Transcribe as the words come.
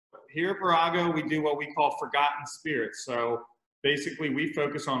here at Virago, we do what we call forgotten spirits. So basically, we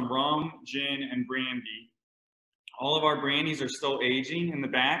focus on rum, gin, and brandy. All of our brandies are still aging in the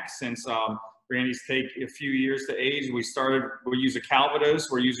back since brandies take a few years to age. We use a Calvados.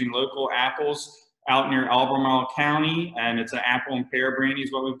 We're using local apples out near Albemarle County, and it's an apple and pear brandy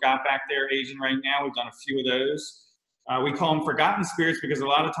is what we've got back there aging right now. We've done a few of those. We call them forgotten spirits because a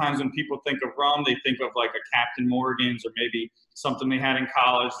lot of times when people think of rum, they think of like a Captain Morgan's or maybe something they had in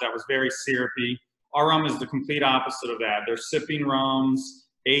college that was very syrupy. Our rum is the complete opposite of that. They're sipping rums,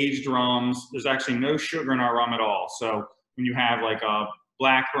 aged rums. There's actually no sugar in our rum at all. So when you have like a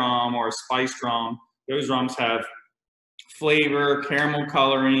black rum or a spiced rum, those rums have flavor, caramel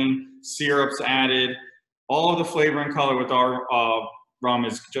coloring, syrups added. All of the flavor and color with our rum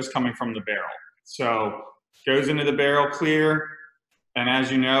is just coming from the barrel. So goes into the barrel clear, and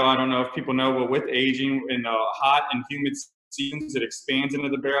as you know, I don't know if people know, but with aging in hot and humid seasons, it expands into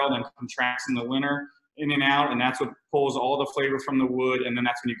the barrel, then contracts in the winter, in and out, and that's what pulls all the flavor from the wood, and then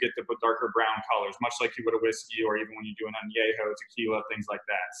that's when you get the darker brown colors, much like you would a whiskey or even when you do an añejo, tequila, things like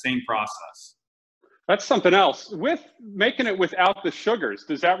that. Same process. That's something else. With making it without the sugars,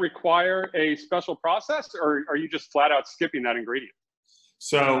 does that require a special process, or are you just flat out skipping that ingredient?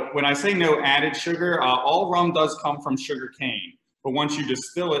 So when I say no added sugar, all rum does come from sugar cane. But once you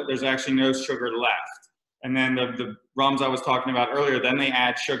distill it, there's actually no sugar left. And then the rums I was talking about earlier, then they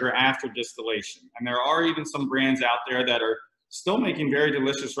add sugar after distillation. And there are even some brands out there that are still making very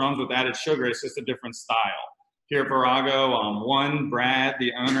delicious rums with added sugar. It's just a different style. Here at Virago, Brad,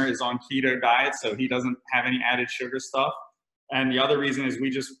 the owner, is on keto diet, so he doesn't have any added sugar stuff. And the other reason is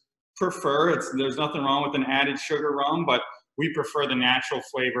we just prefer, there's nothing wrong with an added sugar rum, but we prefer the natural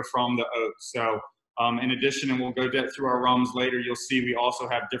flavor from the oak. So in addition, and we'll go through our rums later, you'll see we also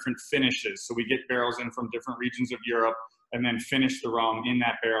have different finishes. So we get barrels in from different regions of Europe and then finish the rum in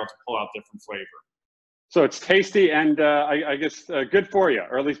that barrel to pull out different flavor. So it's tasty and I guess good for you,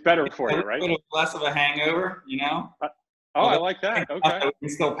 or at least better for you, right? A little less of a hangover, you know? I like that. Okay. We can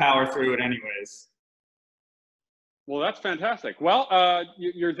still power through it anyways. Well, that's fantastic. Well,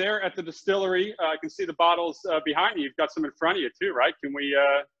 you're there at the distillery. I can see the bottles behind you. You've got some in front of you too, right? Can we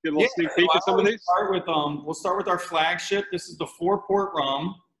get a little sneak peek at some of these? We'll start with our flagship. This is the 4-port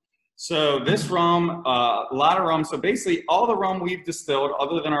rum. So this rum, a lot of rum. So basically all the rum we've distilled,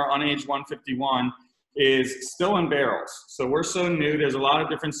 other than our unaged 151, is still in barrels. So we're so new. There's a lot of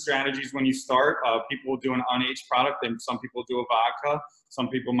different strategies when you start. People will do an unaged product, and some people do a vodka. Some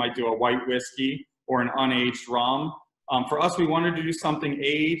people might do a white whiskey or an unaged rum. For us, we wanted to do something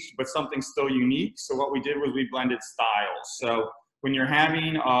aged, but something still unique. So what we did was we blended styles. So when you're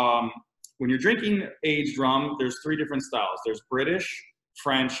drinking aged rum, there's 3 different styles. There's British,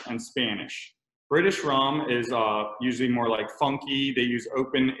 French, and Spanish. British rum is usually more like funky. They use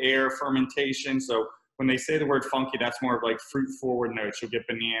open air fermentation. So when they say the word funky, that's more of like fruit forward notes. You'll get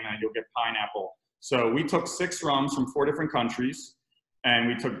banana, you'll get pineapple. So we took 6 rums from 4 different countries. And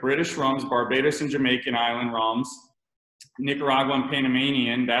we took British rums, Barbados and Jamaican island rums, Nicaraguan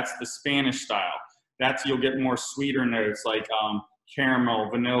Panamanian, that's the Spanish style. You'll get more sweeter notes like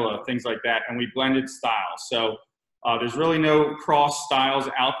caramel, vanilla, things like that. And we blended styles. So there's really no cross styles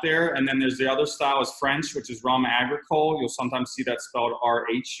out there. And then there's the other style is French, which is rum agricole. You'll sometimes see that spelled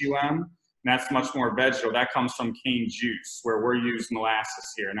R-H-U-M. And that's much more vegetal. That comes from cane juice, where we're using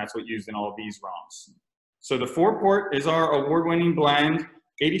molasses here. And that's what's used in all of these rums. So the 4-port is our award-winning blend,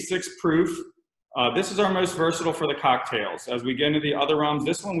 86 proof. This is our most versatile for the cocktails. As we get into the other rums,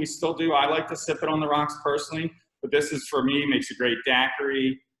 this one we still do. I like to sip it on the rocks personally, but this is, for me, makes a great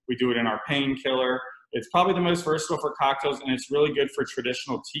daiquiri. We do it in our painkiller. It's probably the most versatile for cocktails, and it's really good for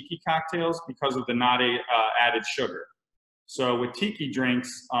traditional tiki cocktails because of the not added sugar. So with tiki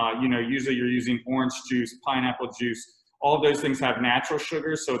drinks, usually you're using orange juice, pineapple juice. All of those things have natural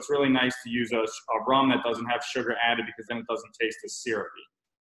sugars, so it's really nice to use a rum that doesn't have sugar added because then it doesn't taste as syrupy.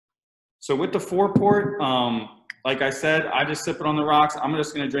 So with the 4-port, like I said, I just sip it on the rocks. I'm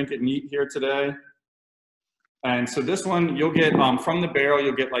just going to drink it neat here today. And so this one, you'll get, from the barrel,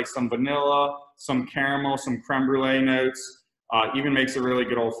 you'll get like some vanilla, some caramel, some creme brulee notes. Even makes a really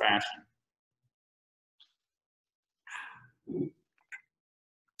good old-fashioned.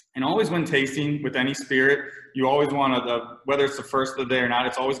 And always when tasting with any spirit, you always want to, whether it's the first of the day or not,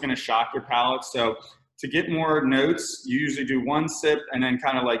 it's always going to shock your palate. So to get more notes, you usually do 1 sip and then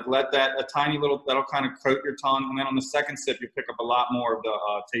kind of like let that, a tiny little, that'll kind of coat your tongue. And then on the second sip, you pick up a lot more of the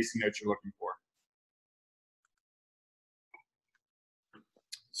tasting notes you're looking for.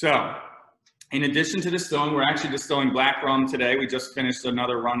 So in addition to distilling, we're actually distilling black rum today. We just finished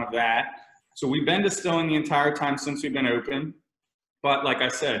another run of that. So we've been distilling the entire time since we've been open. But like I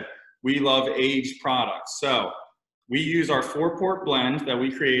said, we love aged products. So we use our 4-port blend that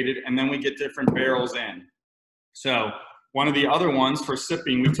we created, and then we get different barrels in. So one of the other ones for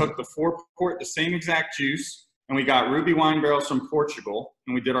sipping, we took the 4-port, the same exact juice, and we got ruby wine barrels from Portugal,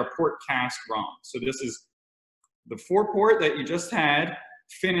 and we did our port cask rum. So this is the 4-port that you just had,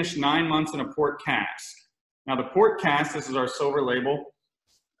 finished 9 months in a port cask. Now the port cask, this is our silver label,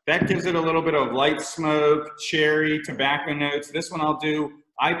 that gives it a little bit of light smoke, cherry, tobacco notes. This one I'll do,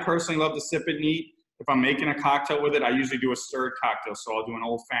 I personally love to sip it neat. If I'm making a cocktail with it, I usually do a stirred cocktail. So I'll do an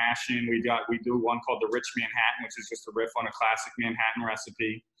old fashioned. We do one called the Rich Manhattan, which is just a riff on a classic Manhattan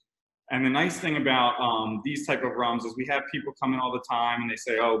recipe. And the nice thing about these type of rums is we have people come in all the time and they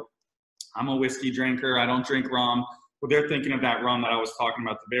say, oh, I'm a whiskey drinker, I don't drink rum. Well, they're thinking of that rum that I was talking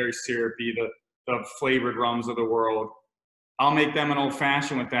about, the very syrupy, the flavored rums of the world. I'll make them an old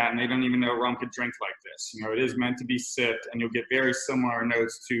fashioned with that, and they don't even know rum could drink like this. You know, it is meant to be sipped, and you'll get very similar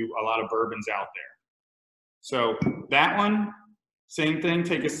notes to a lot of bourbons out there. So that one, same thing,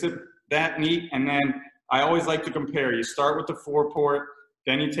 take a sip, that neat, and then I always like to compare. You start with the 4-port,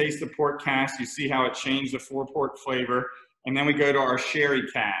 then you taste the port cask, you see how it changed the 4-port flavor, and then we go to our sherry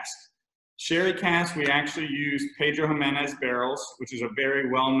cask. Sherry cask, we actually use Pedro Jimenez barrels, which is a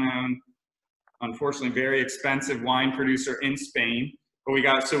very well-known, unfortunately very expensive wine producer in Spain. But we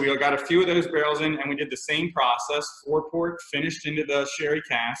got a few of those barrels in, and we did the same process, 4-port finished into the sherry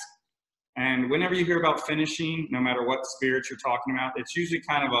cask. And whenever you hear about finishing, no matter what spirits you're talking about, it's usually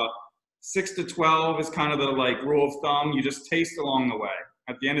kind of a 6 to 12 is kind of the like rule of thumb. You just taste along the way.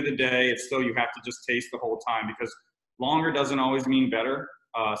 At the end of the day, it's still, you have to just taste the whole time, because longer doesn't always mean better.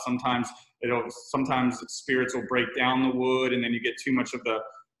 Sometimes spirits will break down the wood, and then you get too much of the,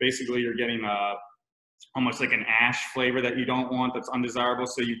 basically you're getting almost like an ash flavor that you don't want, that's undesirable.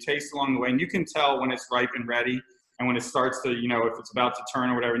 So you taste along the way, and you can tell when it's ripe and ready, and when it starts to, you know, if it's about to turn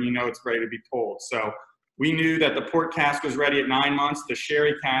or whatever, and you know it's ready to be pulled. So we knew that the port cask was ready at 9 months. The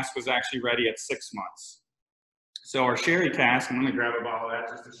sherry cask was actually ready at 6 months. So our sherry cask, I'm gonna grab a bottle of that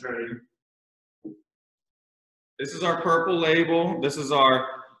just to show you. This is our purple label. This is our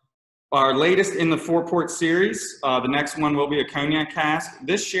latest in the 4-port series. The next one will be a cognac cask.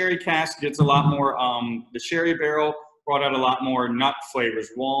 This sherry cask gets a lot more, the sherry barrel brought out a lot more nut flavors,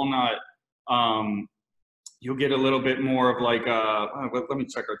 walnut. You'll get a little bit more of like, let me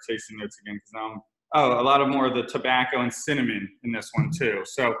check our tasting notes again, because a lot of more of the tobacco and cinnamon in this one too.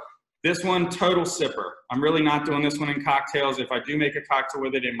 So this one, total sipper. I'm really not doing this one in cocktails. If I do make a cocktail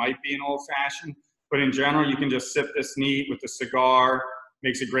with it, it might be an old fashioned, but in general, you can just sip this neat with a cigar.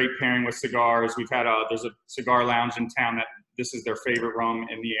 Makes a great pairing with cigars. We've had there's a cigar lounge in town that this is their favorite rum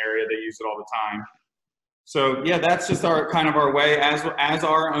in the area. They use it all the time. So yeah, that's just our way. As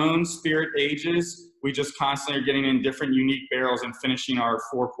our own spirit ages, we just constantly are getting in different unique barrels and finishing our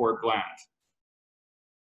 4-port blend.